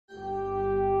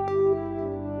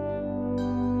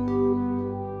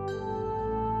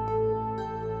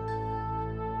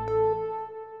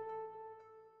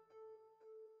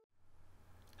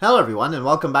Hello everyone, and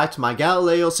welcome back to my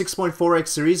Galileo 6.4x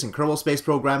series in Kerbal Space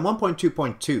Program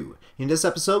 1.2.2. In this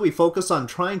episode, we focus on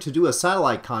trying to do a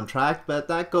satellite contract, but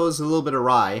that goes a little bit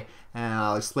awry, and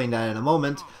I'll explain that in a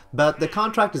moment. But the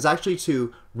contract is actually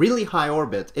to really high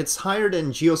orbit. It's higher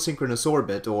than geosynchronous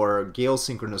orbit, or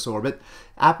geosynchronous orbit.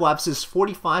 Apoapsis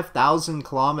 45,000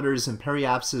 kilometers and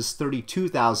periapsis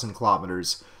 32,000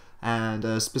 kilometers,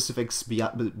 and specifics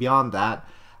beyond that.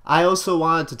 I also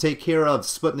wanted to take care of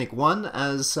Sputnik 1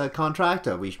 as a contract.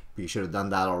 We should have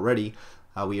done that already.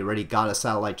 We already got a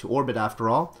satellite to orbit after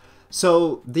all.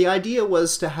 So the idea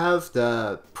was to have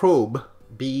the probe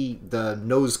be the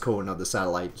nose cone of the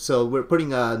satellite. So we're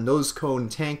putting a nose cone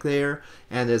tank there,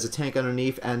 and there's a tank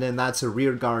underneath, and then that's a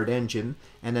rear guard engine,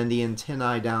 and then the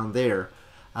antennae down there.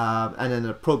 And then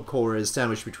the probe core is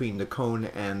sandwiched between the cone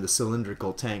and the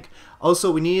cylindrical tank.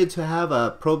 Also, we needed to have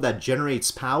a probe that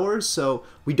generates power, so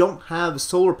we don't have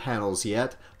solar panels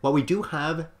yet. What we do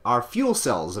have are fuel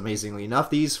cells, amazingly enough.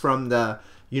 These from the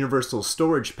Universal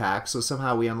Storage Pack, so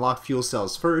somehow we unlock fuel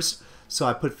cells first. So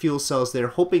I put fuel cells there,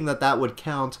 hoping that that would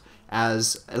count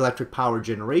as electric power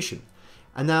generation.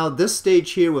 And now this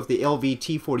stage here with the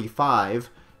LVT-45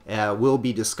 will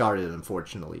be discarded,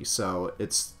 unfortunately, so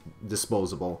it's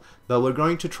disposable. But we're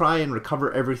going to try and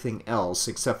recover everything else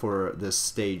except for this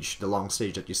stage, the long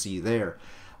stage that you see there,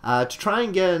 to try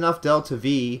and get enough delta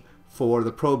V for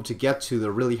the probe to get to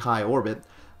the really high orbit.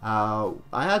 I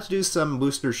had to do some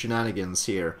booster shenanigans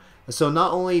here. So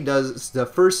not only does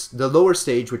the lower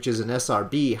stage, which is an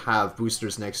SRB, have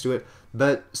boosters next to it,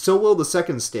 but so will the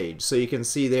second stage. So you can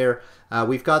see there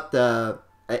we've got the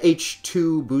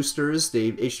H2 boosters,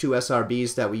 the H2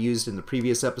 SRBs that we used in the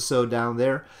previous episode down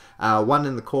there. One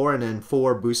in the core and then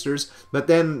 4 boosters. But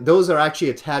then those are actually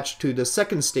attached to the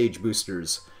second stage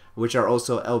boosters, which are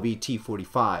also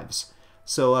LVT-45s.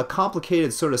 So a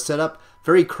complicated sort of setup,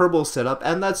 very Kerbal setup,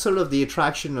 and that's sort of the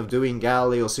attraction of doing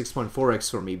Galileo 6.4x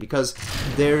for me, because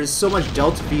there's so much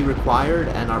delta V required,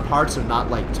 and our parts are not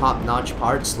like top-notch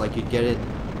parts like you'd get in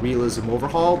Realism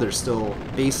Overhaul. They're still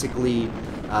basically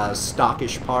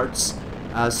stockish parts,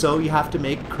 so you have to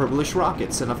make Kerbalish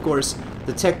rockets, and of course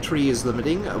the tech tree is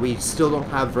limiting. We still don't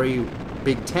have very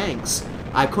big tanks.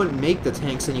 I couldn't make the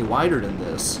tanks any wider than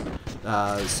this,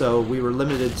 so we were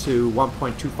limited to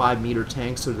 1.25 meter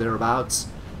tanks or thereabouts.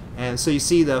 And so you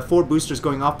see the 4 boosters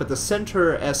going off, but the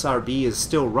center SRB is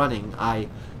still running. I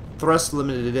thrust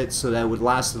limited it so that it would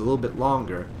last a little bit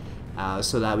longer,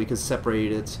 so that we could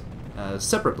separate it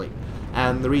separately.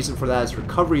 And the reason for that is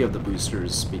recovery of the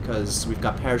boosters, because we've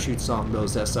got parachutes on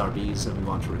those SRBs and we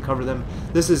want to recover them.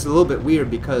 This is a little bit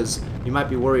weird because you might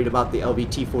be worried about the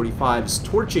LVT-45s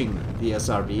torching the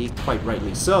SRB, quite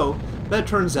rightly so, but it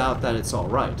turns out that it's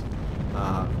alright.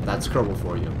 That's Kerbal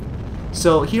for you.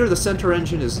 So here the center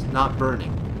engine is not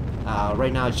burning.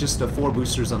 Right now it's just the 4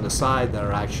 boosters on the side that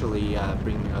are actually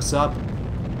bringing us up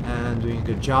and doing a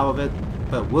good job of it,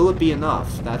 but will it be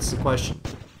enough? That's the question.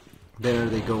 There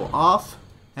they go off,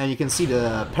 and you can see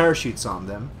the parachutes on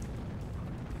them.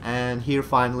 And here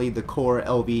finally the core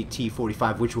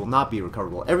LVT-45, which will not be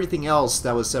recoverable. Everything else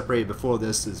that was separated before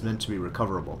this is meant to be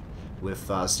recoverable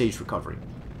with stage recovery.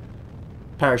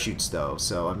 Parachutes though,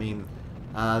 so I mean,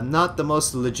 not the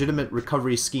most legitimate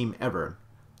recovery scheme ever.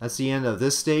 That's the end of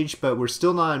this stage, but we're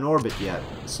still not in orbit yet,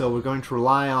 so we're going to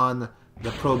rely on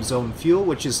the probe's own fuel,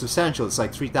 which is substantial. It's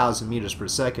like 3,000 meters per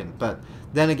second, but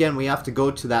then again we have to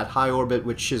go to that high orbit,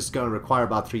 which is going to require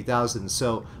about 3,000,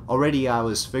 so already I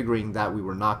was figuring that we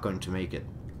were not going to make it.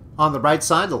 On the bright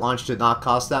side, the launch did not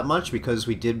cost that much because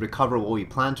we did recover what we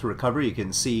planned to recover. You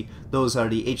can see those are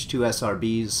the H2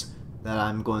 SRBs that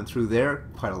I'm going through there.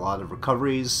 Quite a lot of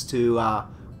recoveries to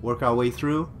work our way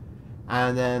through.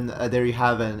 And then there you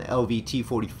have an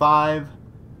LVT-45,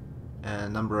 and a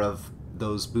number of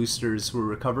those boosters were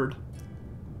recovered.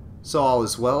 So all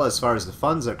is well as far as the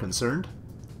funds are concerned.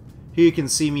 Here you can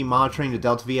see me monitoring the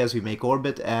delta V as we make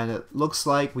orbit, and it looks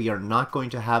like we are not going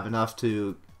to have enough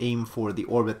to aim for the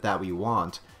orbit that we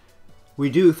want. We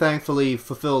do thankfully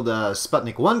fulfill the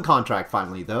Sputnik 1 contract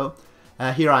finally though.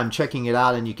 Here I'm checking it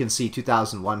out, and you can see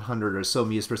 2,100 or so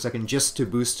meters per second just to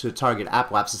boost to target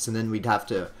apoapsis, and then we'd have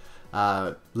to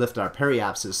lift our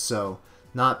periapsis, so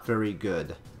not very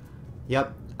good.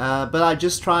 Yep. But I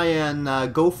just try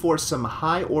and go for some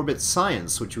high orbit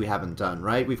science, which we haven't done,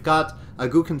 right? We've got a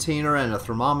goo container and a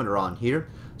thermometer on here,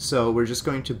 so we're just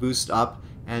going to boost up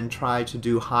and try to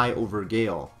do high over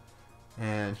Gale.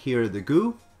 And here the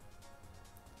goo.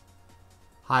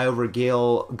 High over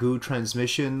Gale goo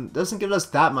transmission doesn't give us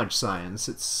that much science.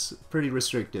 It's pretty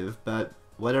restrictive, but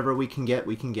whatever we can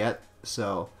get,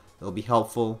 so it'll be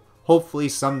helpful Hopefully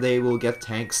someday we'll get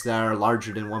tanks that are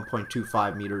larger than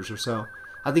 1.25 meters or so.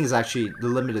 I think it's actually, the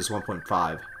limit is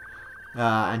 1.5.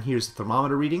 And here's the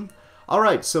thermometer reading.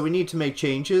 Alright, so we need to make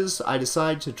changes. I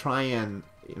decided to try and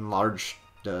enlarge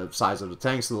the size of the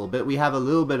tanks a little bit. We have a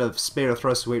little bit of spare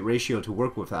thrust-to-weight ratio to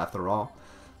work with after all.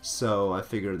 So I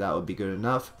figured that would be good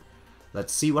enough.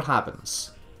 Let's see what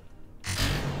happens.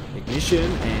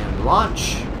 Ignition and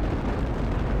launch.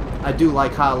 I do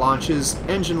like how it launches.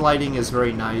 Engine lighting is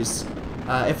very nice.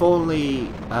 If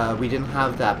only we didn't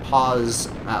have that pause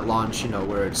at launch, you know,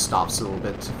 where it stops a little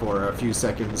bit for a few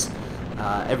seconds.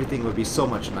 Everything would be so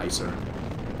much nicer.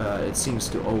 It seems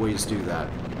to always do that.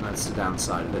 That's the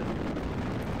downside of it.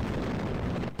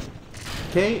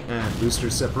 Okay, and booster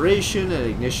separation and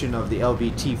ignition of the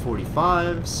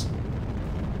LVT-45s.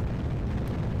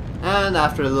 And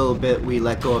after a little bit, we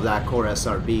let go of that core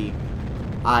SRB.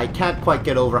 I can't quite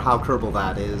get over how Kerbal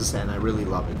that is, and I really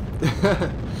love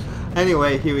it.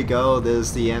 Anyway, here we go.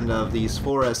 There's the end of these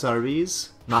 4 SRBs.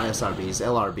 Not SRBs,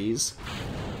 LRBs.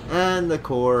 And the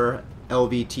core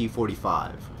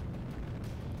LVT-45.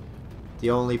 The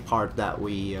only part that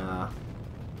we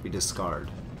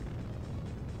discard.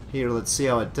 Here, let's see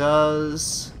how it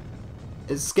does.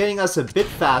 It's getting us a bit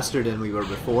faster than we were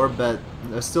before, but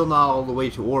still not all the way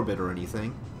to orbit or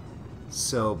anything.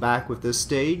 So back with this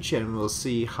stage, and we'll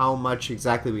see how much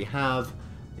exactly we have.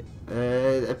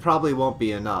 It probably won't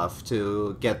be enough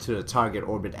to get to the target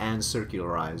orbit and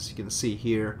circularize. You can see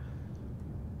here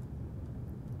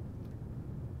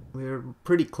we're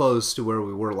pretty close to where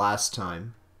we were last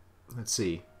time. Let's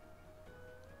see.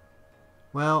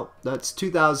 Well, that's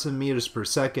 2,000 meters per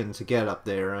second to get up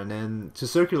there, and then to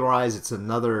circularize it's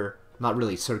another, not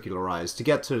really circularize, to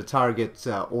get to the target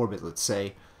orbit, let's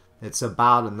say, it's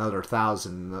about another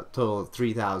 1,000, a total of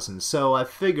 3,000. So I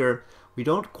figure we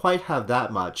don't quite have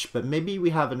that much, but maybe we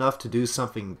have enough to do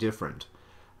something different.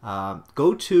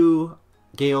 Go to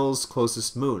Gale's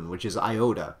closest moon, which is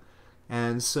Iota.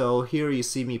 And so here you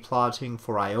see me plotting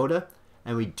for Iota,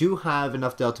 and we do have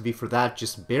enough delta V for that,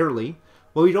 just barely.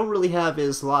 What we don't really have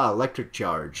is a lot of electric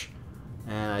charge,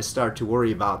 and I start to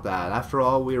worry about that. After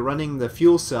all, we're running the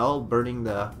fuel cell, burning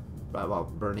the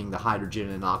hydrogen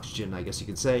and oxygen, I guess you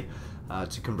could say,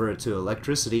 to convert it to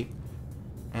electricity.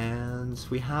 And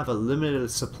we have a limited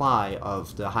supply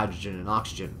of the hydrogen and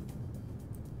oxygen.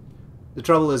 The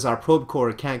trouble is our probe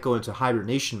core can't go into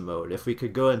hibernation mode. If we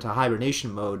could go into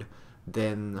hibernation mode,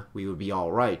 then we would be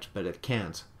alright, but it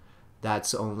can't.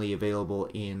 That's only available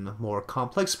in more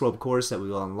complex probe cores that we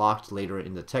will unlock later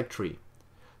in the tech tree.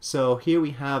 So here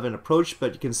we have an approach,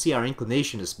 but you can see our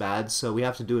inclination is bad, so we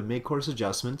have to do a mid-course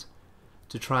adjustment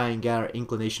to try and get our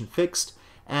inclination fixed.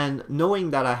 And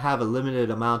knowing that I have a limited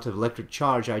amount of electric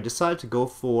charge, I decided to go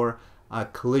for a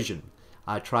collision.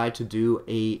 I tried to do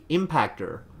a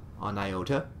impactor on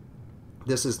Iota.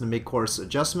 This is the mid-course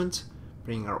adjustment,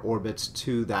 bringing our orbit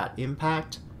to that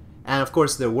impact. And of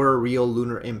course there were real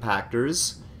lunar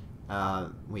impactors.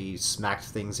 We smacked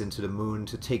things into the moon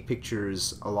to take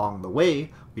pictures along the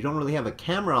way. We don't really have a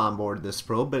camera on board this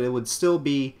probe, but it would still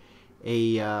be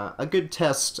a good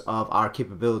test of our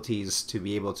capabilities to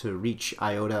be able to reach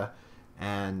Iota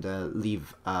and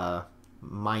leave a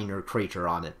minor crater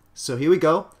on it. So here we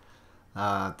go.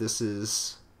 This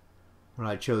is what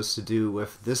I chose to do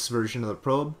with this version of the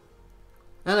probe.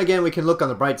 And again, we can look on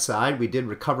the bright side. We did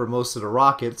recover most of the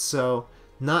rockets, so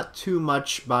not too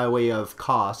much by way of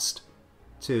cost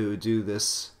to do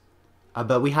this.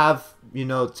 But we have, you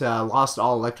know, lost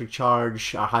all electric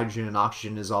charge. Our hydrogen and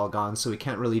oxygen is all gone, so we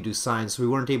can't really do science. We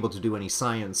weren't able to do any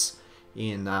science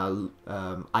in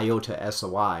Iota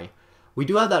SOI. We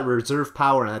do have that reserve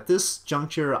power, and at this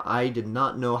juncture, I did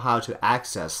not know how to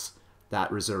access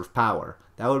that reserve power.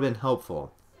 That would have been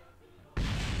helpful.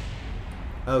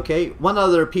 Okay, one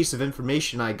other piece of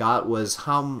information I got was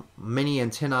how many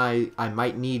antennae I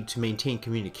might need to maintain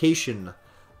communication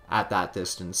at that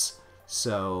distance.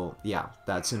 So yeah,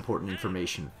 that's important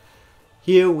information.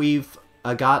 Here we've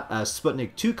got a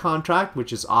Sputnik 2 contract,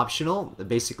 which is optional,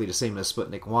 basically the same as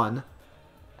Sputnik 1.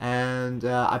 And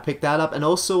I picked that up, and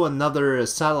also another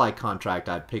satellite contract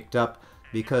I picked up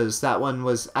because that one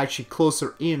was actually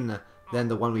closer in than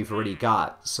the one we've already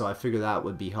got. So I figured that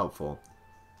would be helpful.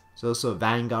 There's also a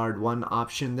Vanguard 1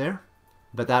 option there,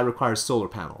 but that requires solar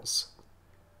panels.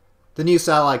 The new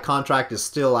satellite contract is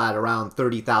still at around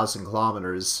 30,000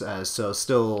 kilometers, so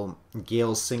still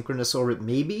Gale's synchronous orbit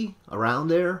maybe around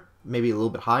there, maybe a little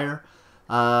bit higher.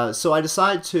 So I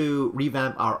decided to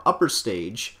revamp our upper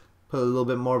stage, put a little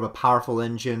bit more of a powerful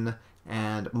engine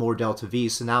and more delta V,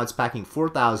 so now it's packing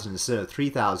 4,000 instead of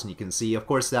 3,000, you can see. Of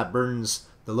course that burns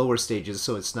the lower stages,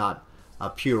 so it's not a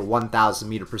pure 1,000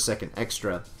 meter per second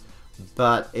extra,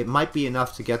 but it might be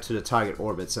enough to get to the target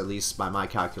orbits, at least by my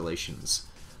calculations.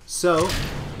 So,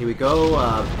 here we go,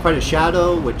 quite a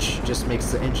shadow, which just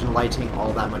makes the engine lighting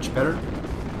all that much better.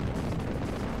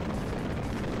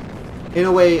 In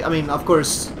a way, I mean, of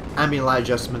course, ambient light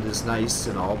adjustment is nice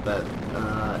and all, but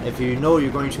if you know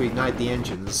you're going to ignite the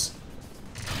engines,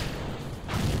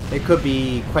 it could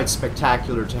be quite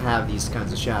spectacular to have these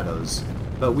kinds of shadows.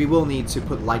 But we will need to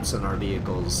put lights on our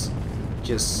vehicles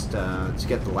just to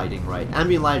get the lighting right.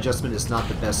 Ambient light adjustment is not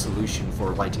the best solution for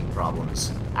lighting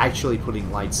problems. Actually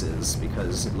putting lights is,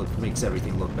 because it makes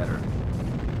everything look better.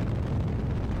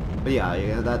 But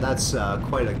yeah, that's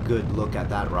quite a good look at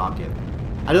that rocket.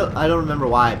 I don't remember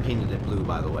why I painted it blue,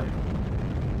 by the way.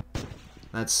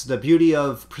 That's the beauty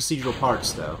of procedural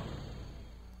parts, though.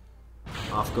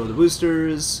 Off go the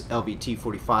boosters,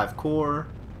 LVT-45 core.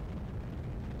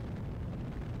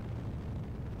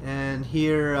 And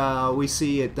here we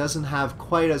see it doesn't have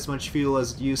quite as much fuel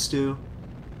as it used to.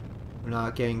 We're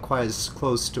not getting quite as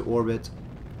close to orbit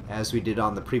as we did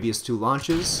on the previous two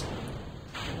launches.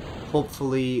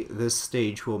 Hopefully this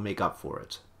stage will make up for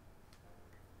it.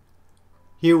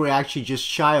 Here we're actually just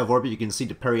shy of orbit. You can see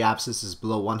the periapsis is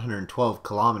below 112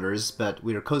 kilometers, but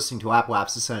we are coasting to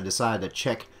apoapsis, and I decided to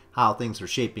check how things are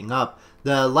shaping up.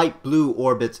 The light blue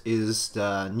orbit is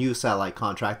the new satellite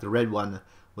contract. The red one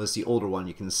was the older one.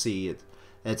 You can see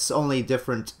it's only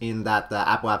different in that the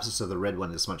apoapsis of the red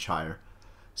one is much higher.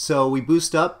 So we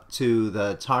boost up to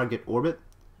the target orbit,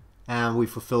 and we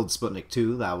fulfilled Sputnik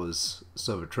 2. That was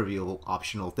sort of a trivial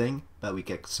optional thing, but we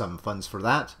get some funds for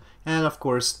that. And of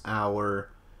course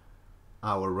our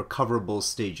recoverable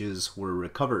stages were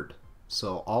recovered.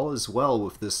 So all is well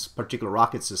with this particular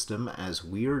rocket system, as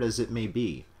weird as it may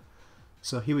be.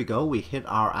 So here we go, we hit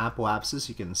our apoapsis.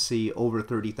 You can see over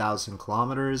 30,000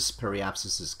 kilometers.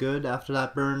 Periapsis is good after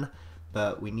that burn,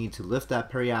 but we need to lift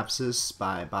that periapsis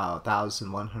by about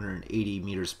 1,180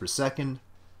 meters per second.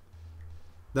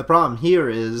 The problem here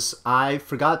is I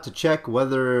forgot to check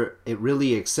whether it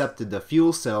really accepted the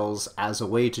fuel cells as a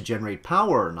way to generate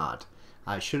power or not.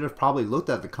 I should have probably looked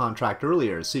at the contract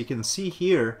earlier. So you can see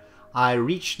here I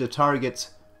reached the target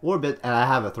orbit, and I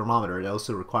have a thermometer. It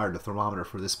also required a thermometer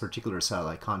for this particular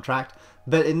satellite contract,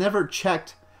 but it never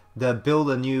checked the build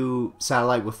a new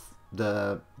satellite with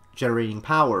the generating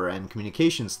power and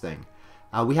communications thing.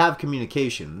 We have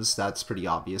communications, that's pretty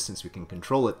obvious since we can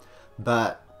control it,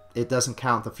 but it doesn't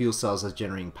count the fuel cells as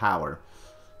generating power.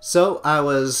 So I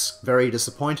was very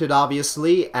disappointed,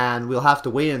 obviously, and we'll have to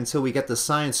wait until we get the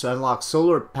science to unlock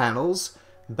solar panels.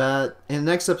 But in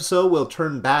the next episode, we'll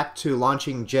turn back to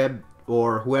launching Jeb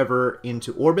or whoever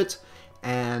into orbit,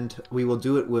 and we will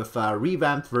do it with a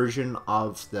revamped version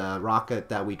of the rocket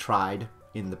that we tried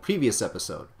in the previous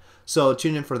episode. So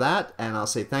tune in for that, and I'll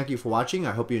say thank you for watching.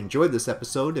 I hope you enjoyed this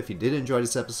episode. If you did enjoy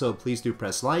this episode, please do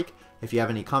press like. If you have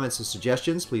any comments or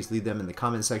suggestions, please leave them in the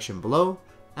comment section below,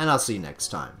 and I'll see you next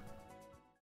time.